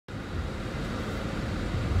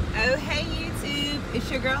Hey YouTube, it's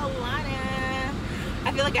your girl Alana.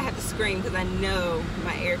 I feel like I have to scream because I know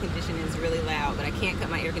my air conditioning is really loud, but I can't cut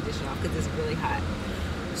my air conditioner off because it's really hot.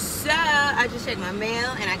 So I just checked my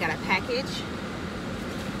mail and I got a package.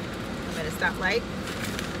 I'm at a stoplight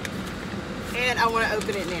and I want to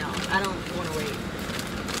open it now. I don't want to wait.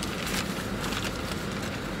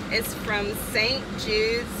 It's from St.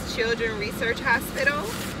 Jude's Children's Research Hospital.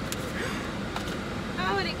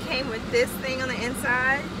 Oh, and it came with this thing on the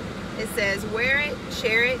inside. It says, wear it,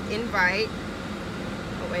 share it, invite.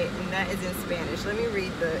 Oh wait, and that is in Spanish. Let me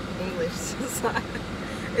read the English side.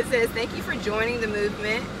 It says, thank you for joining the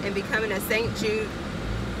movement and becoming a St. Jude,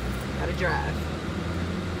 gotta drive,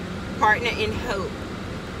 partner in hope.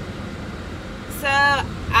 So,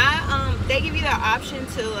 they give you the option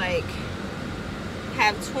to like,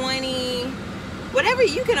 have 20, whatever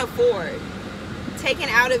you can afford, taken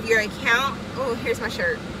out of your account. Oh, here's my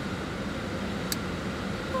shirt.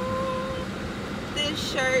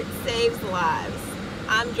 This shirt saves lives.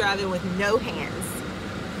 I'm driving with no hands.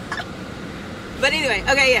 But anyway,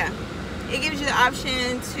 okay, yeah. It gives you the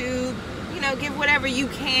option to, you know, give whatever you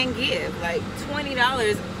can give. Like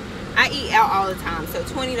 $20. I eat out all the time, so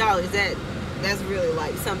 $20, that's really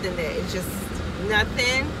like something that is just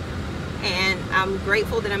nothing. And I'm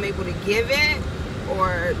grateful that I'm able to give it.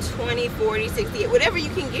 Or 20, 40, 60, whatever you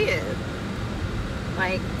can give.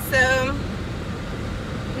 Like, so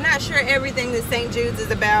I'm not sure everything that St. Jude's is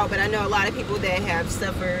about, but I know a lot of people that have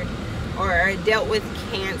suffered or dealt with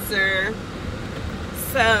cancer.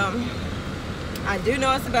 So I do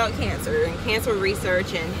know it's about cancer and cancer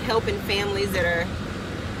research and helping families that are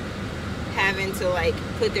having to like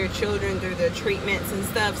put their children through the treatments and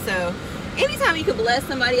stuff. So anytime you can bless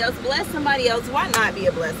somebody else, why not be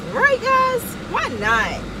a blessing, right guys? Why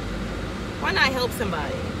not? Why not help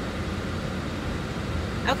somebody?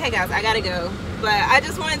 Okay guys, I gotta go. But I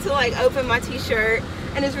just wanted to like open my t-shirt,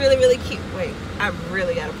 and it's really, really cute. Wait, I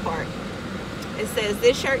really gotta park. It says,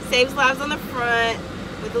 this shirt saves lives on the front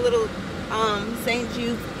with a little St.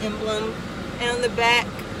 Jude's emblem, and on the back,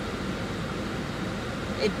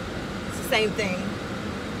 it's the same thing.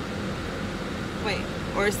 Wait.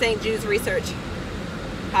 Or St. Jude's Research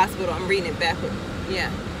Hospital. I'm reading it backward. Yeah.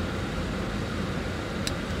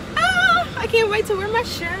 Oh, I can't wait to wear my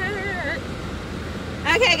shirt.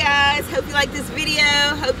 Okay, guys. Hope you like this video.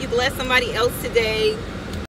 Hope you bless somebody else today.